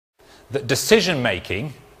that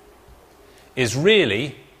decision-making is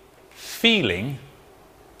really feeling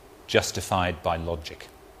justified by logic.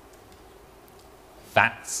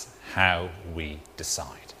 That's how we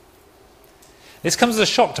decide. This comes as a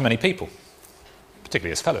shock to many people,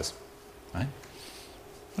 particularly as fellas. Right?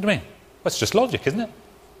 What do you mean? Well, it's just logic, isn't it?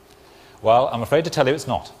 Well, I'm afraid to tell you it's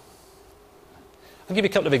not. I'll give you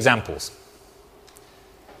a couple of examples.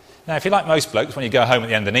 Now, if you're like most blokes, when you go home at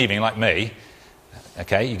the end of the evening, like me,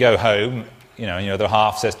 okay, you go home, you know, and your other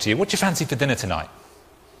half says to you, what do you fancy for dinner tonight?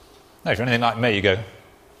 No, if you're anything like me, you go,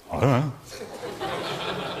 I don't know.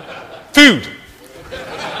 Food!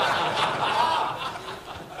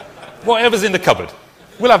 Whatever's in the cupboard.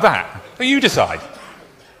 We'll have that. But you decide.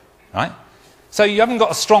 Right? So you haven't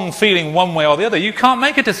got a strong feeling one way or the other. You can't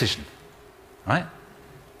make a decision. Right?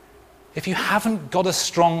 If you haven't got a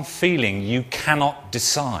strong feeling, you cannot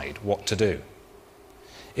decide what to do.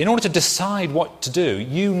 In order to decide what to do,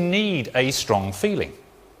 you need a strong feeling.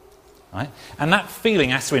 Right? And that feeling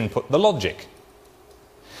has to input the logic.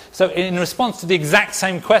 So in response to the exact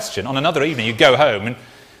same question, on another evening you go home and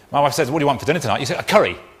my wife says, what do you want for dinner tonight? You say, a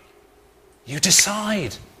curry. You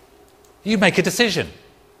decide. You make a decision.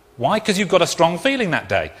 Why? Because you've got a strong feeling that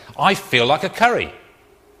day. I feel like a curry.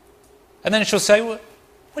 And then she'll say, well,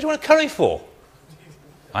 what do you want a curry for?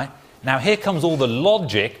 Right? Now here comes all the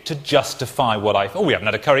logic to justify what we haven't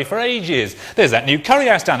had a curry for ages. There's that new curry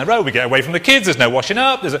house down the road. We get away from the kids. There's no washing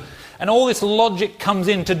up. And all this logic comes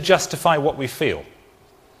in to justify what we feel.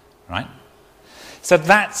 Right? So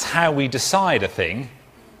that's how we decide a thing.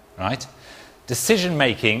 Right?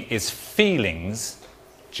 Decision-making is feelings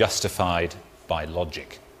justified by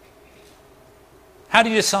logic. How do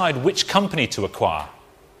you decide which company to acquire?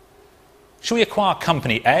 Should we acquire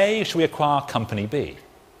company A? Should we acquire company B?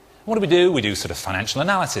 What do? We do sort of financial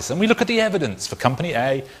analysis, and we look at the evidence for company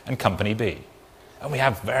A and company B. And we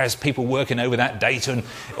have various people working over that data and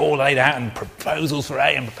all laid out, and proposals for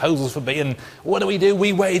A and proposals for B. And what do?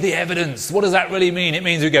 We weigh the evidence. What does that really mean? It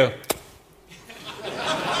means we go,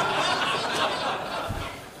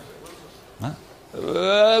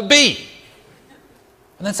 B.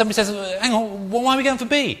 And then somebody says, hang on, why are we going for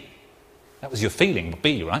B? That was your feeling,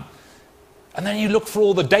 B, right? And then you look for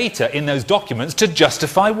all the data in those documents to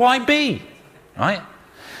justify why B, right?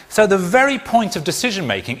 So the very point of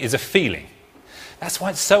decision-making is a feeling. That's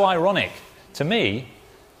why it's so ironic, to me,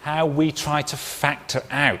 how we try to factor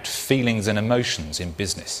out feelings and emotions in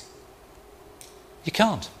business. You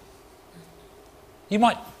can't. You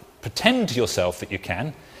might pretend to yourself that you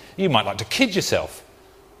can. You might like to kid yourself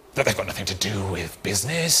that they've got nothing to do with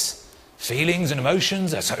business, feelings and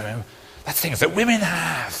emotions. That's things that women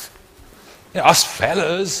have. You know, us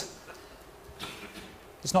fellas.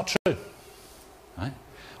 It's not true. Right?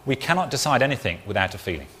 We cannot decide anything without a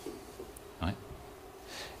feeling. Right?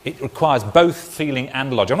 It requires both feeling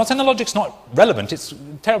and logic. I'm not saying the logic's not relevant. It's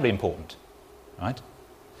terribly important. Right?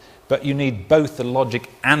 But you need both the logic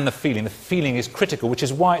and the feeling. The feeling is critical, which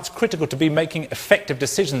is why it's critical to be making effective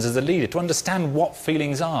decisions as a leader, to understand what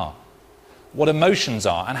feelings are, what emotions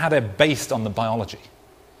are, and how they're based on the biology.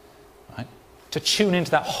 Right? To tune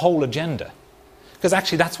into that whole agenda. Because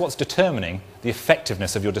actually that's what's determining the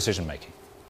effectiveness of your decision-making.